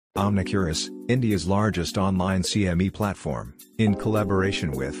Omnicuris, India's largest online CME platform, in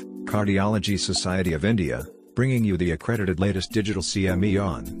collaboration with Cardiology Society of India, bringing you the accredited latest digital CME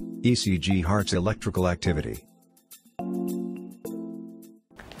on ECG heart's electrical activity.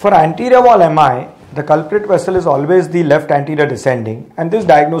 For anterior wall MI, the culprit vessel is always the left anterior descending, and this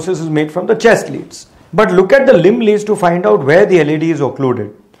diagnosis is made from the chest leads. But look at the limb leads to find out where the LED is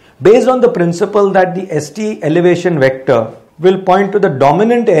occluded. Based on the principle that the ST elevation vector will point to the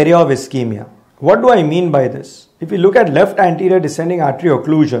dominant area of ischemia. What do I mean by this? If you look at left anterior descending artery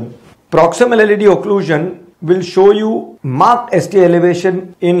occlusion, proximal LED occlusion will show you marked ST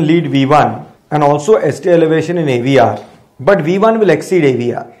elevation in lead V1 and also ST elevation in AVR. But V1 will exceed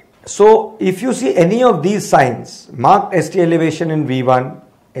AVR. So if you see any of these signs, marked ST elevation in V1,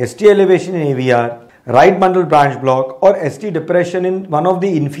 ST elevation in AVR, right bundle branch block, or ST depression in one of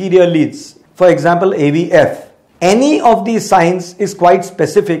the inferior leads, for example AVF, any of these signs is quite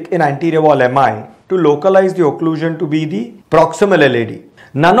specific in anterior wall MI to localize the occlusion to be the proximal LED.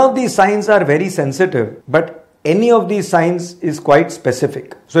 None of these signs are very sensitive, but any of these signs is quite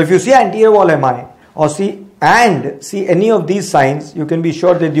specific. So if you see anterior wall MI or see any of these signs, you can be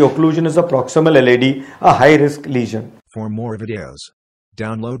sure that the occlusion is a proximal LED, a high risk lesion. For more videos,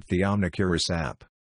 download the Omnicuris app.